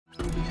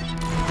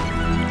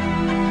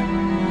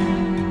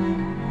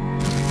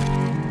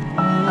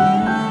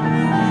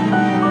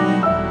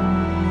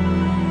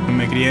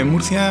crié en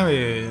Murcia,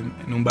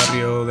 en un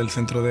barrio del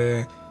centro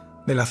de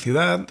la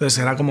ciudad, entonces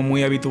era como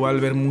muy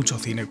habitual ver mucho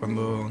cine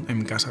en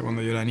mi casa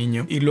cuando yo era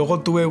niño. Y luego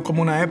tuve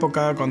como una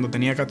época cuando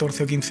tenía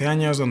 14 o 15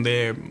 años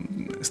donde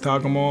estaba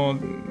como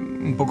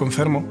un poco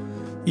enfermo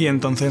y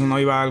entonces no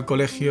iba al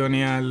colegio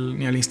ni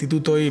al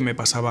instituto y me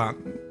pasaba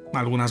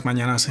algunas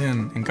mañanas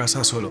en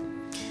casa solo.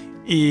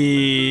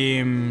 Y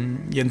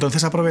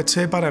entonces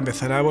aproveché para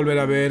empezar a volver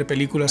a ver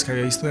películas que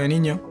había visto de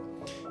niño.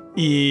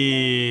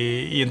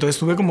 Y entonces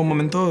tuve como un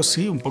momento,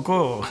 sí, un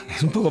poco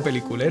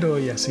peliculero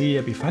y así,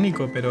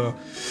 epifánico, pero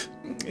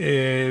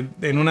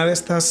en una de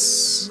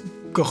estas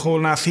cojo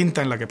una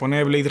cinta en la que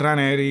pone Blade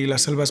Runner y la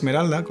selva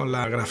esmeralda con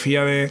la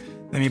grafía de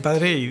mi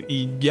padre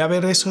y ya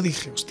ver eso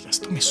dije, hostia,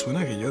 esto me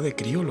suena que yo de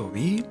crío lo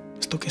vi,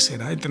 ¿esto qué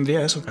será? Y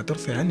tendría eso,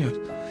 14 años.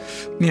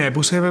 Mira, me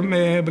puse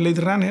Blade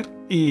Runner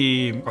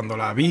y cuando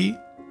la vi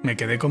me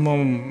quedé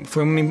como...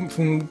 Fue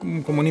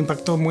como un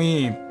impacto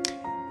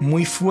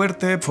muy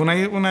fuerte. Fue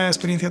una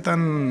experiencia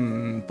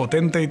tan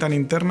potente y tan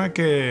interna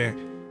que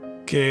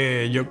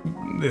yo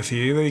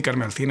decidí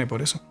dedicarme al cine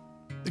por eso.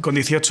 Con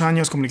 18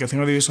 años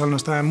comunicación audiovisual no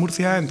estaba en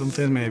Murcia,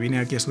 entonces me vine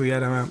aquí a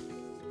estudiar a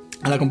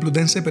la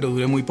Complutense, pero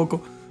duré muy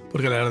poco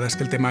porque la verdad es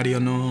que el temario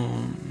no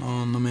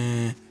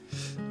me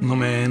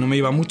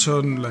iba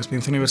mucho, la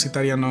experiencia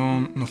universitaria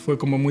no fue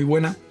como muy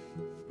buena.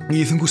 Y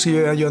hice un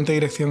cursillo de ayudante de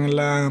dirección en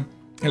la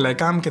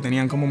ECAM, que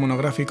tenían como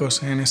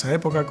monográficos en esa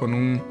época, con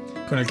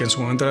el que en su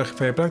momento era el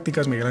jefe de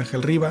prácticas, Miguel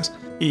Ángel Rivas,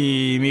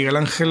 y Miguel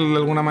Ángel de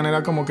alguna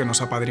manera como que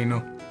nos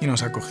apadrinó y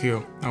nos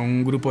acogió a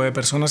un grupo de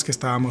personas que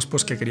estábamos,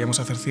 pues que queríamos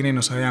hacer cine y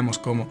no sabíamos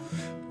cómo.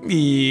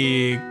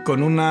 Y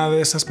con una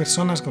de esas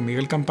personas, con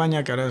Miguel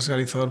Campaña, que ahora es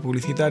realizador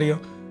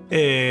publicitario,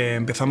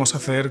 empezamos a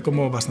hacer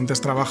como bastantes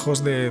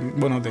trabajos de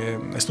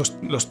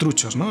los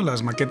truchos, ¿no?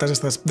 Las maquetas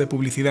estas de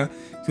publicidad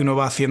que uno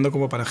va haciendo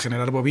como para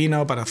generar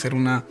bobina o para hacer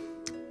una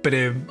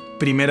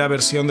primera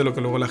versión de lo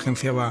que luego la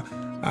agencia va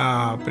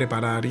a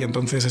preparar. Y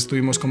entonces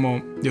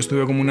yo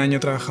estuve como un año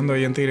trabajando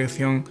ahí en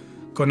dirección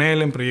con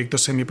él en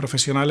proyectos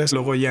semiprofesionales.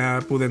 Luego ya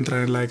pude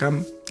entrar en la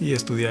ECAM y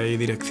estudié ahí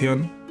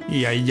dirección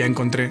y ahí ya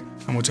encontré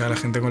a mucha de la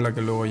gente con la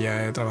que luego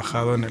ya he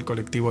trabajado en el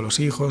colectivo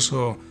Los Hijos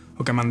o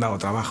que me han dado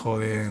trabajo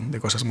de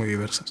cosas muy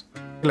diversas.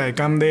 La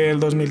ECAM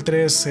del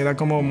 2003 era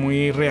como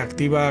muy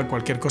reactiva a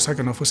cualquier cosa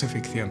que no fuese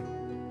ficción,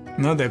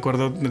 ¿no? De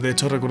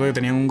hecho recuerdo que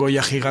tenían un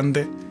Goya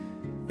gigante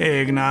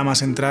nada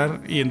más entrar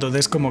y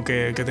entonces como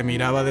que te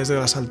miraba desde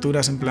las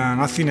alturas en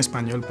plan, haz cine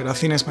español, pero haz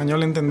cine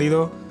español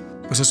entendido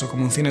pues eso,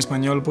 como un cine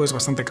español pues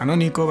bastante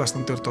canónico,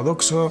 bastante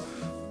ortodoxo,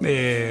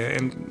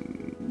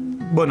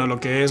 lo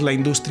que es la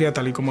industria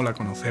tal y como la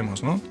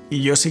conocemos, ¿no?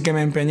 Y yo sí que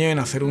me empeñé en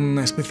hacer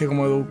una especie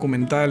como de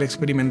documental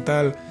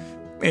experimental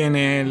en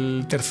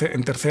el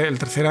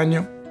tercer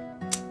año,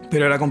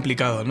 pero era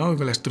complicado, ¿no?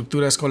 La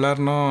estructura escolar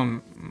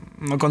no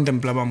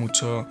contemplaba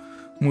mucho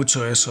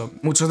eso.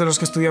 Muchos de los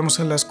que estudiamos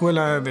en la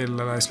escuela de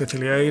la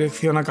especialidad de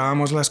dirección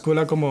acabamos la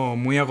escuela como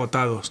muy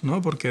agotados,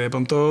 ¿no? Porque de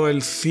pronto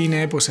el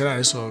cine pues era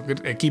eso,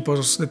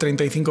 equipos de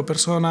 35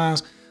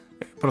 personas,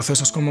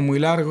 procesos como muy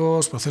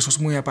largos, procesos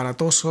muy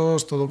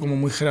aparatosos, todo como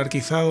muy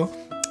jerarquizado,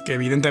 que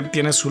evidentemente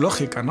tiene su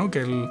lógica, ¿no?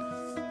 Que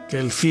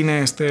el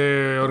cine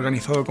esté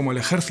organizado como el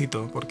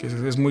ejército, porque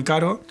es muy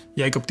caro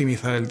y hay que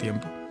optimizar el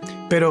tiempo.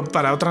 Pero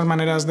para otras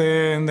maneras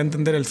de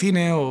entender el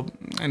cine, o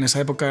en esa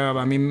época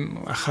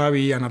a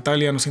Javi y a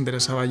Natalia nos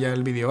interesaba ya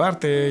el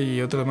videoarte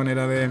y otra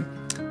manera de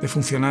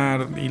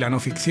funcionar y la no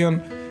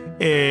ficción.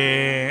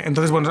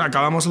 Entonces,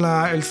 acabamos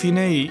el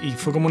cine y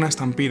fue como una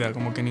estampida,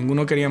 como que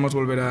ninguno queríamos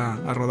volver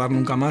a rodar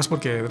nunca más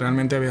porque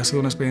realmente había sido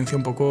una experiencia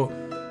un poco,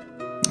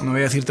 no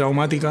voy a decir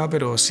traumática,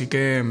 pero sí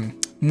que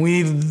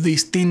muy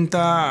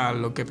distinta a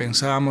lo que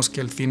pensábamos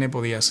que el cine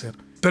podía ser.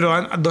 Pero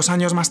 2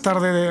 años más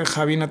tarde,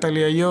 Javi,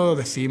 Natalia y yo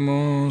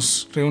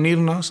decidimos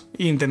reunirnos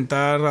e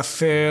intentar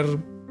hacer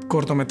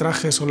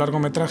cortometrajes o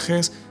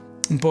largometrajes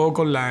un poco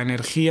con la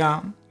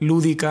energía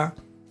lúdica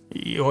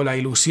o la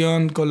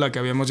ilusión con la que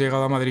habíamos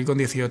llegado a Madrid con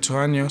 18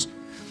 años.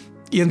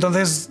 Y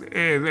entonces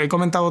he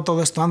comentado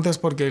todo esto antes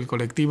porque el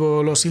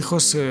colectivo Los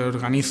Hijos se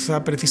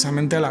organiza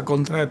precisamente a la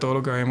contra de todo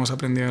lo que habíamos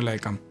aprendido en la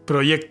ECAM.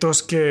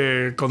 Proyectos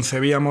que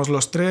concebíamos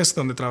los tres,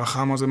 donde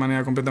trabajábamos de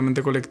manera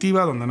completamente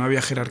colectiva, donde no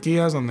había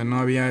jerarquías, donde no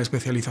había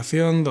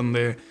especialización,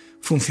 donde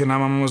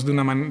funcionábamos de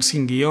una manera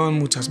sin guión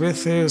muchas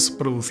veces,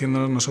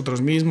 produciéndonos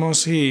nosotros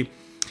mismos y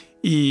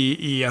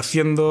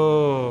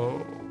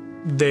haciendo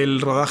del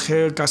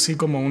rodaje casi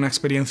como una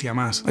experiencia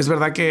más. Es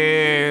verdad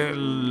que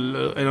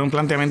eran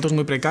planteamientos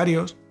muy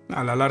precarios.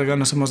 A la larga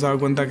nos hemos dado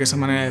cuenta que esa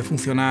manera de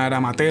funcionar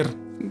amateur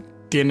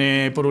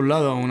tiene, por un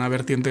lado, una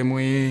vertiente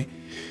muy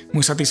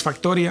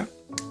satisfactoria,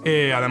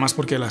 además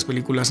porque las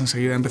películas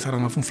enseguida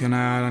empezaron a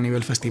funcionar a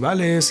nivel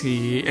festivales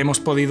y hemos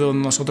podido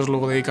nosotros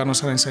luego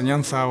dedicarnos a la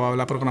enseñanza o a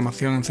la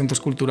programación en centros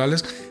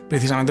culturales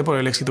precisamente por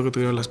el éxito que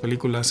tuvieron las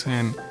películas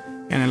en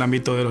el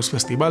ámbito de los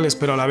festivales,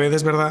 pero a la vez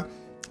es verdad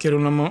que era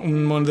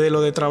un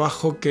modelo de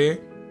trabajo que,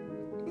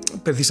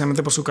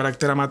 precisamente por su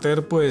carácter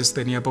amateur, pues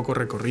tenía poco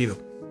recorrido,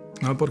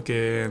 ¿no?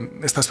 Porque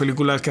estas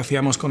películas que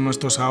hacíamos con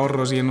nuestros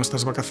ahorros y en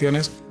nuestras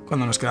vacaciones,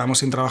 cuando nos quedamos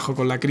sin trabajo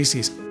con la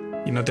crisis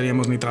y no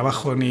teníamos ni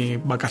trabajo, ni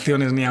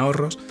vacaciones, ni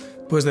ahorros,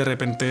 pues de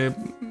repente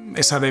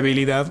esa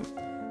debilidad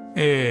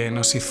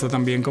nos hizo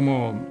también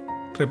como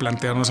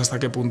replantearnos hasta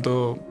qué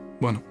punto,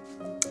 bueno,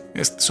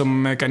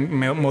 son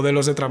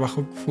modelos de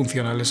trabajo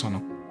funcionales o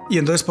no. Y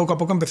entonces poco a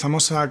poco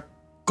empezamos a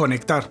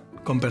conectar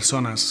con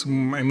personas.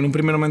 En un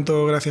primer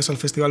momento gracias al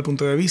Festival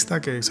Punto de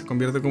Vista, que se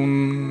convierte como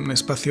un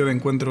espacio de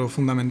encuentro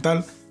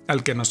fundamental,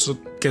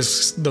 que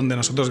es donde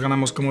nosotros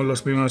ganamos como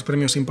los primeros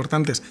premios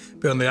importantes,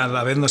 pero donde a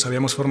la vez nos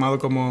habíamos formado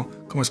como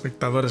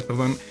espectadores,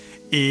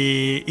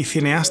 y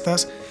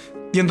cineastas.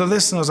 Y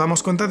entonces nos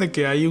damos cuenta de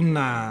que hay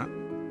una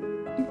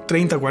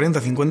 30,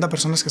 40, 50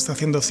 personas que están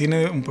haciendo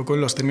cine un poco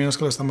en los términos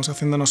que lo estamos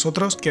haciendo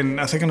nosotros, que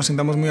hace que nos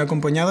sintamos muy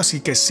acompañados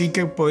y que sí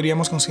que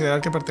podríamos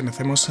considerar que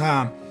pertenecemos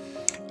a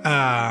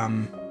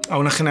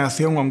una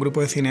generación o a un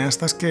grupo de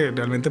cineastas que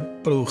realmente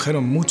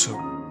produjeron mucho.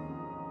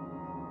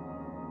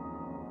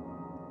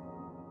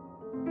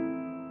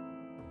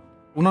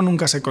 Uno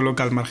nunca se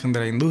coloca al margen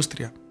de la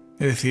industria,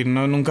 es decir,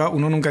 uno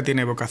nunca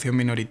tiene vocación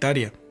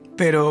minoritaria,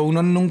 pero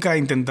uno nunca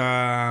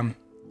intenta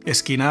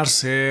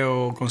esquinarse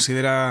o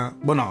considera...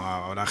 Bueno,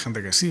 habrá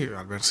gente que sí,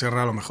 Albert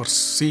Serra a lo mejor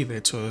sí, de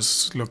hecho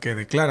es lo que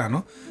declara,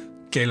 ¿no?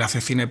 Que él hace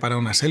cine para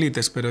unas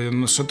élites, pero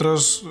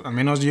nosotros, al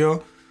menos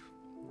yo,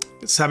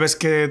 sabes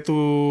que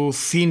tu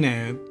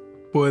cine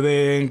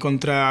puede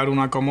encontrar un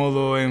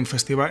acomodo en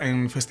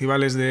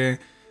festivales de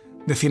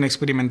cine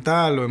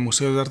experimental o en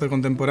museos de arte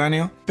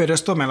contemporáneo, pero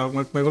esto me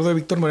acuerdo de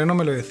Víctor Moreno,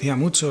 me lo decía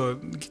mucho,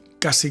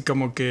 casi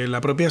como que la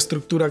propia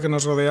estructura que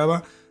nos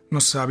rodeaba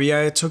nos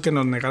había hecho que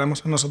nos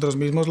negáramos a nosotros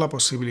mismos la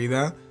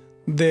posibilidad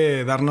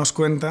de darnos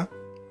cuenta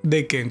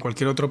de que en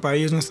cualquier otro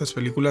país nuestras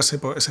películas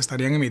se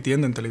estarían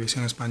emitiendo en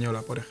televisión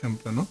española, por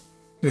ejemplo, ¿no?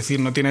 Es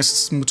decir, no tiene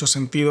mucho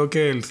sentido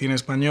que el cine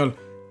español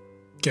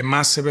que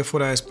más se ve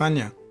fuera de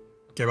España,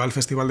 que va al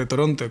Festival de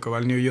Toronto, que va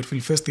al New York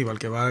Film Festival,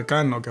 que va a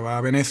Cannes o que va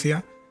a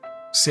Venecia,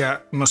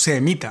 no se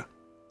emita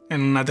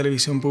en una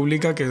televisión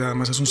pública que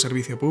además es un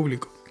servicio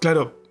público.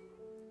 Claro,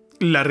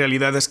 la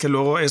realidad es que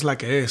luego es la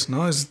que es,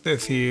 ¿no? Es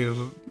decir,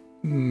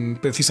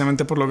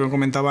 precisamente por lo que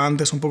comentaba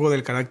antes, un poco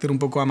del carácter un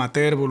poco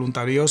amateur,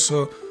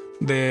 voluntarioso,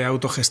 de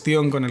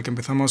autogestión con el que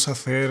empezamos a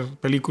hacer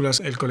películas,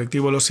 el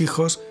colectivo Los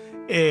Hijos,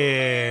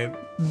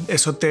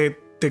 eso te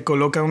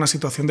coloca en una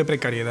situación de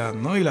precariedad,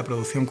 ¿no? Y la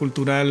producción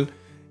cultural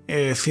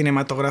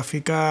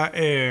cinematográfica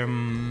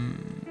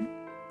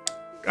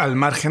al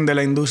margen de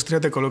la industria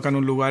te coloca en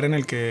un lugar en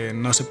el que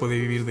no se puede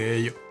vivir de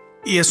ello.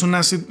 Y es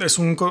una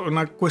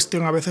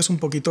cuestión a veces un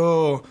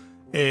poquito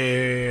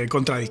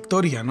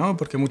contradictoria, ¿no?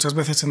 Porque muchas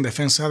veces en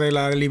defensa de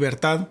la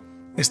libertad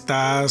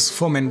estás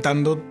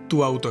fomentando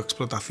tu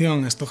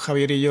autoexplotación. Esto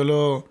Javier y yo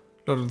lo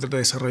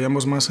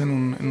desarrollamos más en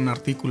un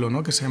artículo,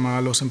 ¿no? Que se llama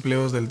Los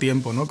empleos del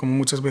tiempo, ¿no? Como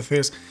muchas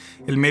veces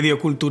el medio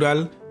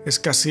cultural es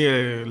casi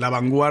la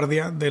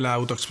vanguardia de la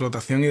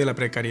autoexplotación y de la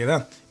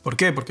precariedad. ¿Por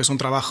qué? Porque es un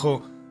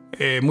trabajo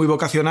muy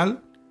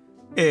vocacional,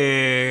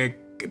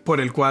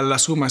 por el cual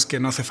asumas que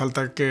no hace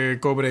falta que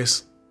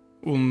cobres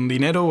un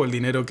dinero o el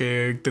dinero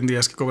que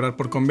tendrías que cobrar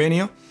por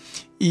convenio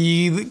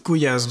y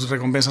cuyas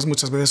recompensas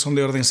muchas veces son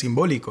de orden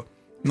simbólico,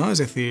 ¿no? Es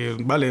decir,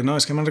 vale, no,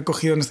 es que me han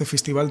recogido en este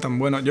festival tan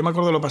bueno. Yo me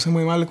acuerdo, lo pasé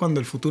muy mal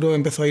cuando el futuro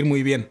empezó a ir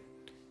muy bien,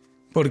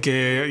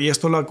 y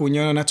esto lo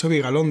acuñó Nacho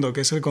Vigalondo,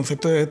 que es el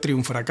concepto de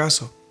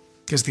triunfracaso,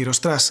 que es decir,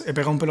 ostras, he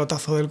pegado un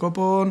pelotazo del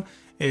copón,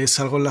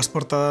 salgo en las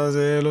portadas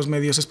de los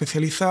medios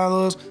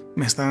especializados,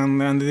 me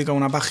han dedicado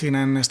una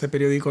página en este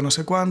periódico no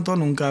sé cuánto,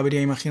 nunca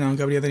habría imaginado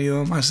que habría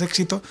tenido más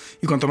éxito,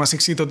 y cuanto más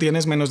éxito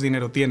tienes, menos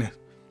dinero tienes.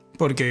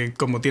 Porque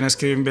como tienes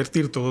que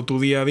invertir todo tu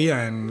día a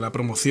día en la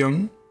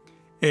promoción,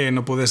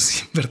 no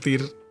puedes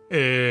invertir,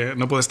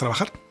 no puedes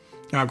trabajar.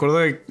 Me acuerdo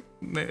de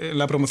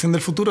la promoción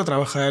del futuro,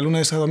 trabaja de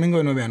lunes a domingo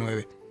de 9 a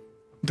 9.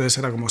 Entonces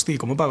era como, hostia,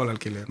 ¿cómo pago el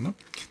alquiler, no?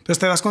 Entonces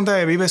te das cuenta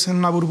de que vives en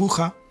una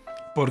burbuja,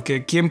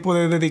 porque ¿quién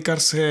puede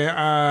dedicarse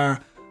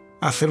a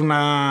hacer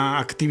una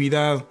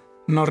actividad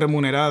no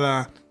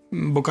remunerada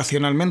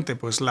vocacionalmente?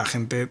 Pues la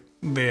gente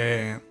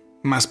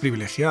más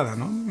privilegiada,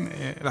 ¿no?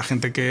 La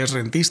gente que es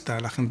rentista,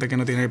 la gente que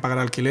no tiene que pagar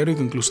alquiler y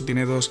que incluso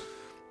tiene 2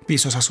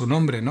 pisos a su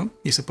nombre, ¿no?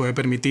 Y se puede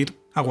permitir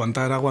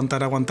aguantar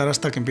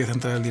hasta que empiece a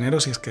entrar el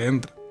dinero, si es que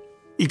entra.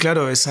 Y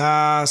claro,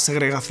 esa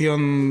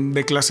segregación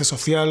de clase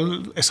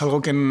social es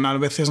algo que a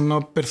veces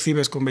no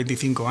percibes con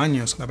 25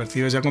 años, la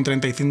percibes ya con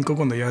 35,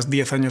 cuando llevas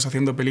 10 años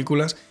haciendo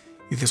películas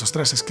y dices,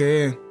 ostras, es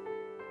que,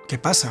 ¿qué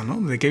pasa,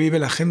 no? ¿De qué vive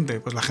la gente?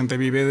 Pues la gente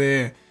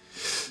vive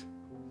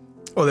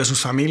o de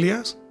sus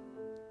familias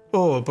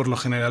o por lo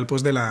general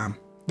pues de la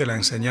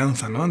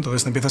enseñanza, ¿no?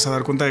 Entonces te empiezas a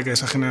dar cuenta de que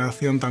esa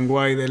generación tan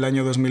guay del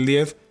año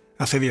 2010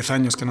 hace 10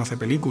 años que no hace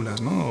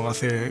películas, ¿no? O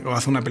hace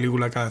una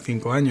película cada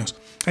 5 años.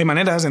 Hay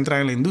maneras de entrar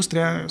en la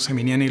industria,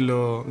 Seminiani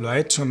lo ha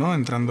hecho, ¿no?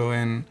 Entrando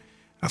en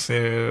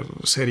hacer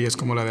series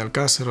como la de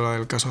Alcácer o la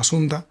del caso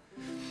Asunta.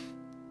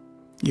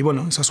 Y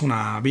bueno, esa es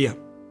una vía.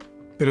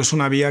 Pero es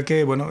una vía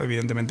que, bueno,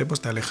 evidentemente pues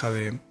te aleja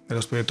de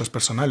los proyectos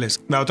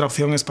personales. La otra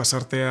opción es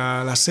pasarte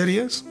a las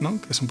series,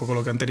 ¿no? Que es un poco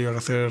lo que han tenido que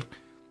hacer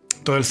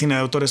todo el cine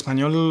de autor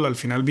español, al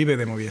final vive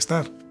de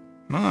Movistar,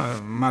 ¿no?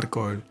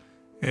 Marco,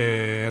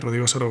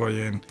 Rodrigo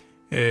Sorogoyen,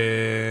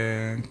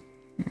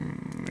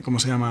 ¿cómo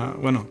se llama?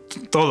 Bueno,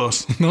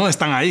 todos, ¿no?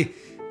 Están ahí.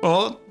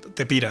 O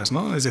te piras,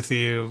 ¿no? Es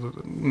decir,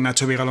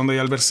 Nacho Vigalondo y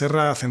Albert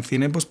Serra hacen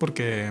cine pues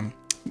porque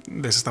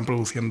les están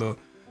produciendo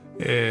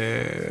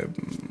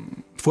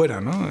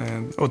fuera, ¿no?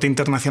 O te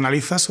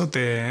internacionalizas o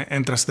te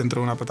entras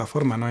dentro de una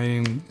plataforma. No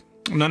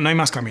hay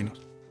más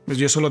caminos. Pues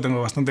yo eso lo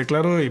tengo bastante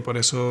claro y por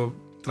eso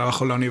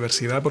trabajo en la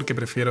universidad, porque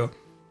prefiero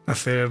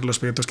hacer los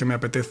proyectos que me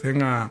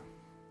apetecen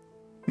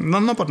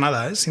no por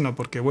nada, sino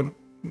porque, bueno,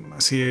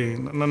 así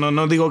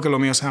no digo que lo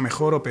mío sea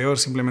mejor o peor,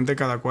 simplemente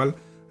cada cual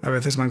a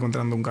veces va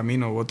encontrando un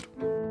camino u otro.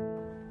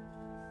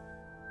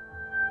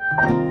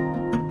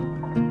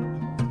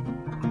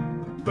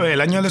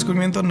 El año del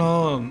descubrimiento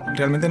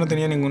realmente no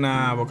tenía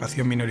ninguna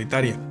vocación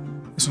minoritaria.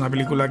 Es una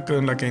película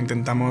con la que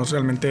intentamos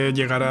realmente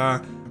llegar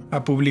a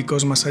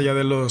públicos más allá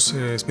de los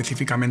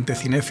específicamente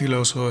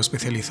cinéfilos o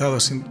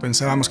especializados.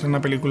 Pensábamos que era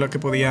una película que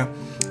podía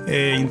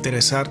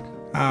interesar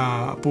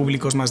a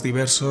públicos más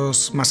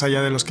diversos, más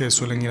allá de los que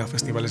suelen ir a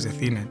festivales de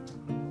cine.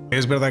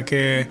 Es verdad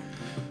que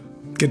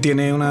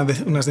tiene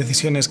unas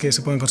decisiones que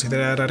se pueden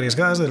considerar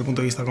arriesgadas desde el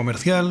punto de vista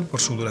comercial,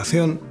 por su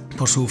duración,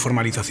 por su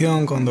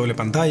formalización con doble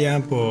pantalla,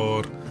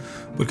 porque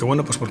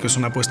es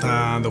una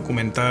apuesta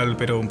documental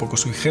pero un poco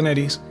sui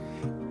generis.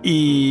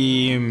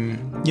 Y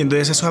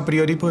entonces eso a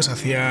priori pues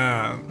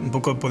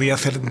podía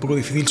hacer un poco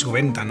difícil su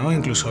venta, ¿no?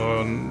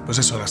 Incluso pues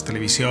eso, las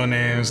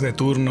televisiones de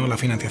turno, la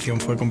financiación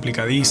fue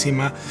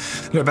complicadísima.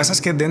 Lo que pasa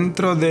es que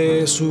dentro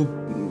de sus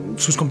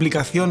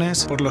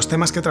complicaciones, por los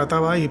temas que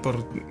trataba y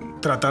por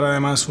tratar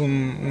además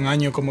un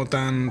año como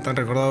tan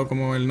recordado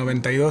como el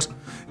 92,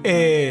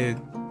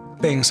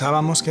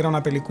 pensábamos que era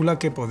una película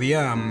que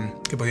podía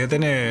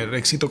tener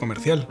éxito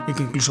comercial y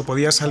que incluso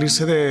podía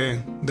salirse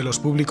de los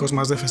públicos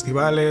más de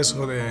festivales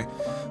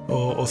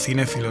o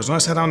cinéfilos, ¿no?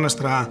 Esa era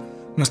nuestra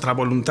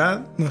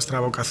voluntad, nuestra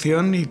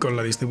vocación, y con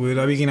la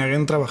distribuidora Begin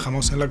Again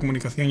trabajamos en la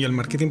comunicación y el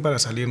marketing para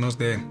salirnos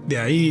de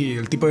ahí.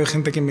 El tipo de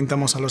gente que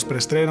invitamos a los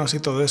preestrenos y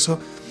todo eso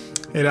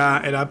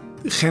era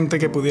gente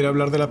que pudiera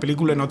hablar de la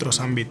película en otros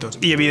ámbitos.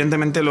 Y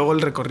evidentemente luego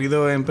el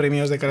recorrido en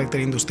premios de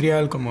carácter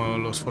industrial como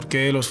los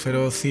Forqué, los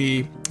Feroz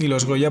y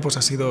los Goya pues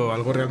ha sido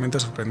algo realmente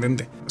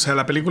sorprendente. O sea,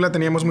 la película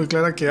teníamos muy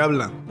clara que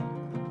habla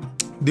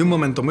de un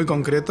momento muy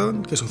concreto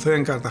que sucede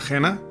en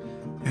Cartagena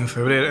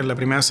en la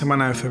primera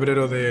semana de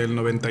febrero del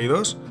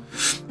 92.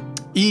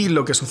 Y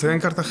lo que sucede en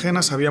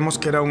Cartagena sabíamos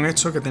que era un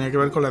hecho que tenía que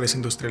ver con la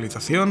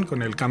desindustrialización,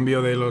 con el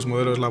cambio de los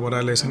modelos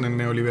laborales en el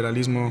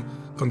neoliberalismo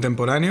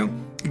contemporáneo,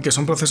 y que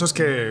son procesos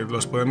que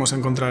los podemos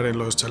encontrar en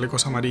los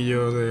chalecos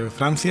amarillos de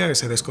Francia,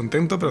 ese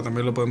descontento, pero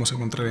también lo podemos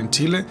encontrar en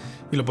Chile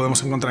y lo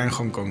podemos encontrar en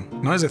Hong Kong,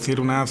 ¿no? Es decir,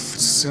 una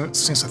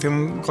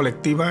sensación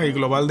colectiva y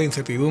global de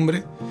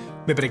incertidumbre,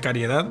 de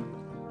precariedad,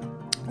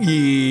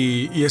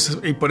 y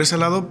por ese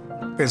lado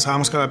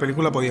pensábamos que la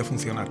película podía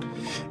funcionar.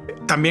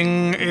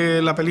 También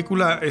la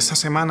película, esa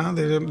semana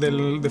de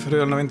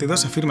febrero del 92,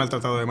 se firma el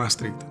Tratado de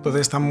Maastricht.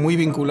 Entonces está muy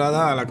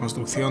vinculada a la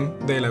construcción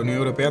de la Unión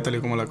Europea tal y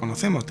como la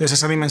conocemos. Entonces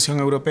esa dimensión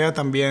europea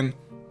también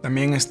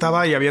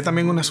estaba, y había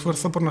también un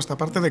esfuerzo por nuestra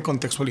parte de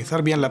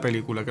contextualizar bien la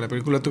película, que la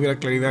película tuviera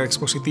claridad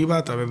expositiva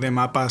a través de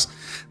mapas,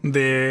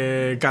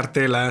 de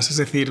cartelas, es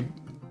decir,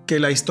 que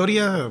la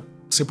historia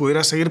se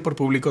pudiera seguir por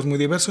públicos muy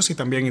diversos y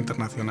también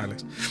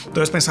internacionales.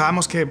 Entonces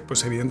pensábamos que,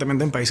 pues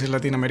evidentemente en países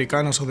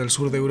latinoamericanos o del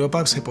sur de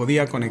Europa se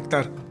podía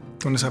conectar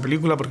con esa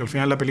película, porque al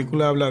final la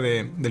película habla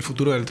del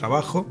futuro del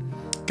trabajo,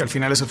 que al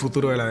final es el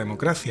futuro de la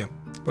democracia,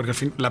 porque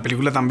la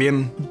película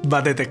también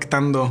va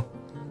detectando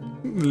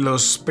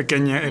los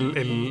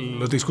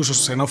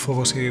discursos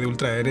xenófobos y de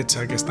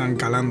ultraderecha que están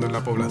calando en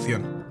la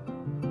población.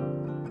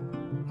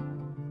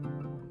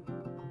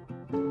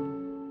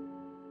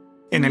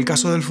 En el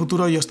caso del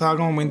futuro yo estaba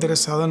como muy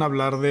interesado en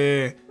hablar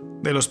de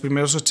los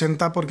primeros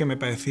 80 porque me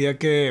parecía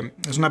que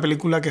es una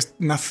película que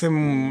nace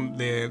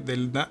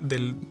de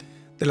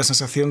la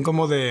sensación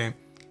como de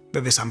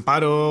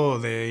desamparo, o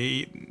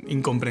de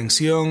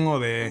incomprensión o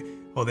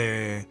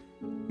de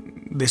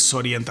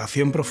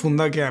desorientación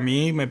profunda que a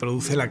mí me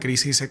produce la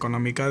crisis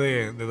económica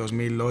de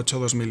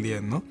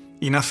 2008-2010, ¿no?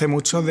 Y nace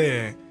mucho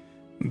de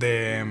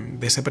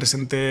ese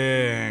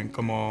presente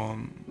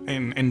como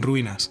en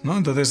ruinas, ¿no?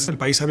 Entonces el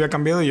país había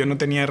cambiado y yo no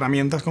tenía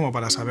herramientas como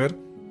para saber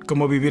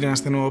cómo vivir en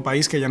este nuevo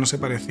país que ya no se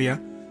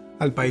parecía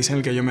al país en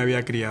el que yo me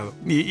había criado.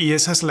 Y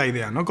esa es la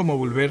idea, ¿no? Como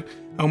volver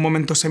a un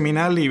momento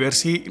seminal y ver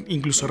si,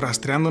 incluso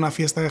rastreando una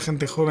fiesta de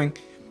gente joven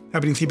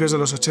a principios de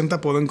los 80,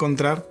 puedo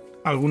encontrar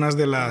algunas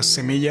de las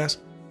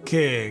semillas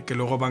que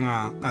luego van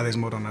a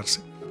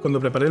desmoronarse. Cuando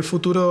preparé el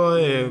futuro,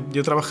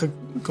 yo trabajé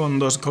con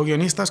dos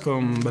co-guionistas,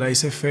 con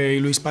Bryce F. y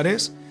Luis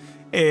Parés.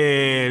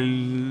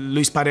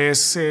 Luis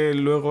Parés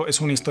luego es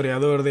un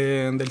historiador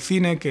del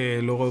cine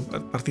que luego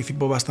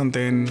participó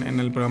bastante en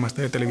el programa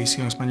de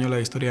televisión española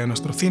de Historia de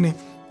nuestro cine,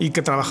 y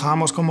que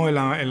trabajábamos como el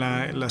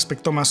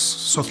aspecto más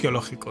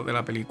sociológico de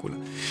la película.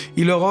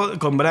 Y luego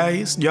con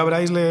Bryce, yo a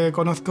Bryce le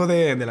conozco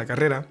de la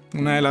carrera.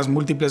 Una de las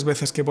múltiples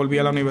veces que volví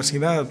a la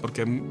universidad,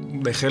 porque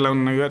dejé la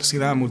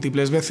universidad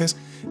múltiples veces,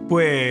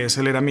 pues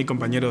él era mi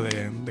compañero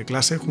de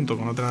clase junto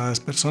con otras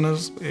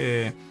personas.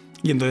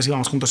 y entonces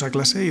íbamos juntos a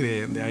clase y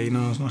de ahí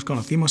nos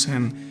conocimos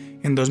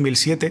en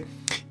 2007.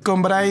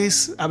 Con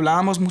Bryce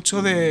hablábamos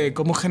mucho de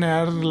cómo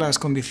generar las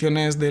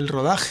condiciones del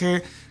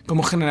rodaje,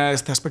 cómo generar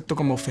este aspecto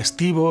como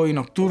festivo y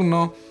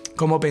nocturno,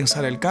 cómo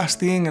pensar el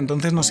casting.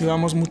 Entonces nos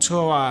íbamos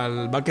mucho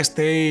al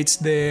backstage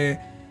de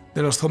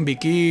los Zombie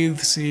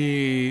Kids,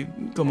 y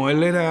como él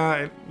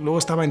luego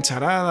estaba en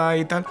Charada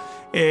y tal,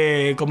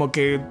 como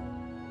que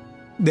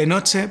de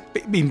noche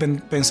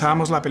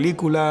pensábamos la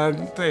película,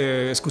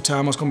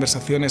 escuchábamos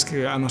conversaciones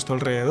a nuestro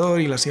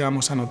alrededor y las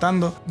íbamos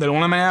anotando. De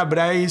alguna manera,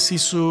 Bryce y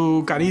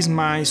su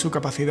carisma y su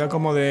capacidad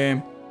como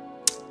de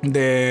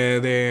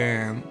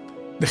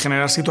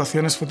generar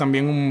situaciones fue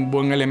también un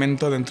buen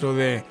elemento dentro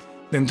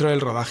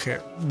del rodaje.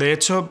 De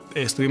hecho,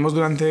 estuvimos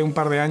durante un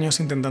par de años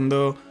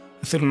intentando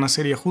hacer una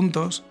serie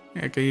juntos,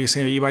 que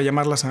se iba a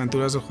llamar Las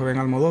aventuras del joven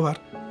Almodóvar.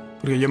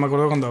 Porque yo me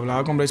acuerdo cuando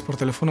hablaba con Bryce por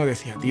teléfono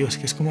decía, tío, es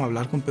que es como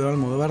hablar con Pedro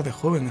Almodóvar de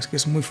joven, es que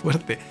es muy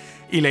fuerte.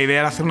 Y la idea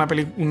era hacer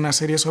una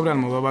serie sobre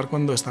Almodóvar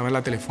cuando estaba en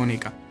la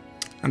Telefónica,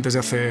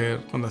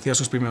 cuando hacía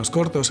sus primeros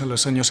cortos en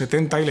los años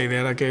 70, y la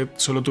idea era que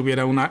solo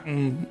tuviera una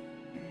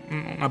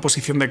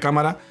posición de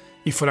cámara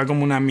y fuera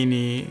como una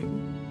mini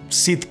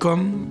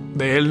sitcom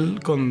de él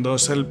con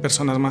dos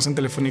personas más en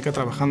Telefónica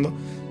trabajando.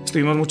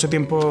 Estuvimos mucho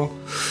tiempo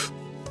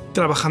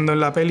trabajando en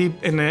la peli,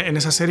 en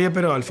esa serie,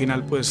 pero al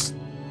final pues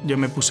yo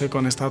me puse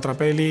con esta otra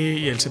peli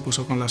y él se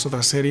puso con las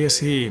otras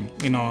series y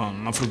no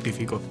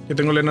fructificó. Yo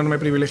tengo el enorme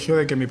privilegio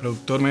de que mi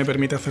productor me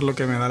permite hacer lo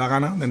que me da la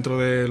gana dentro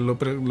de lo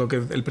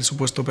que el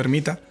presupuesto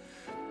permita,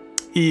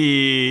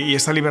 y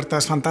esta libertad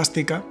es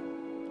fantástica.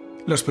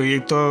 Los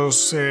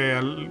proyectos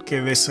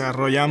que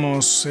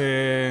desarrollamos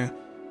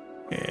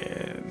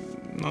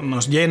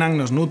nos llenan,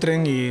 nos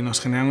nutren y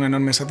nos generan una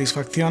enorme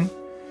satisfacción,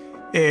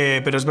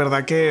 pero es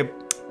verdad que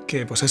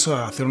pues eso,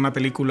 hacer una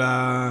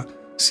película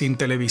sin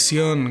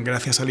televisión,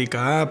 gracias al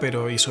ICA,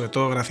 y sobre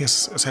todo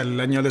gracias, o sea, el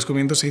año del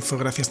descubrimiento se hizo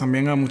gracias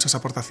también a muchas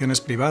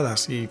aportaciones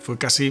privadas y fue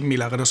casi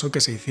milagroso que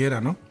se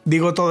hiciera, ¿no?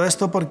 Digo todo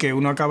esto porque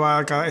uno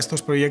acaba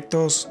estos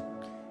proyectos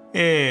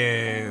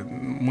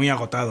muy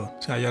agotado.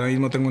 O sea, yo ahora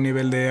mismo tengo un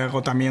nivel de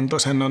agotamiento, o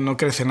sea, no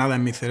crece nada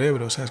en mi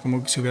cerebro, o sea, es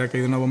como si hubiera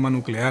caído una bomba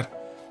nuclear.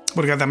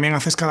 Porque también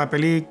haces cada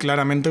peli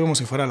claramente como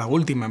si fuera la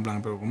última, en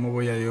plan, pero ¿cómo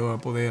voy yo a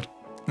poder...?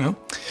 ¿No?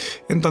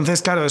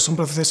 Entonces, claro, es un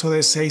proceso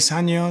de 6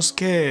 años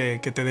que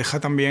te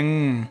deja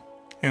también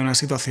en una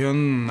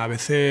situación a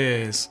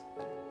veces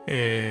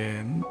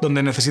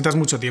donde necesitas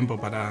mucho tiempo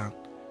para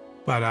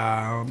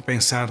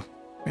pensar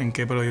en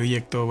qué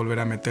proyecto volver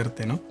a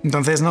meterte, ¿no?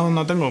 Entonces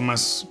no tengo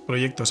más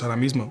proyectos ahora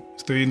mismo.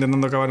 Estoy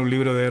intentando acabar un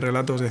libro de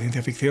relatos de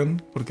ciencia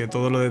ficción porque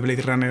todo lo de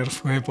Blade Runner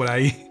fue por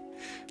ahí,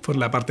 por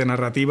la parte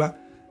narrativa.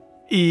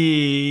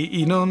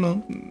 Y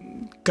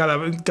cada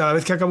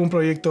vez que acabo un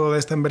proyecto de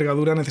esta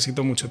envergadura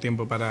necesito mucho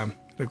tiempo para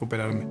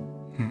recuperarme.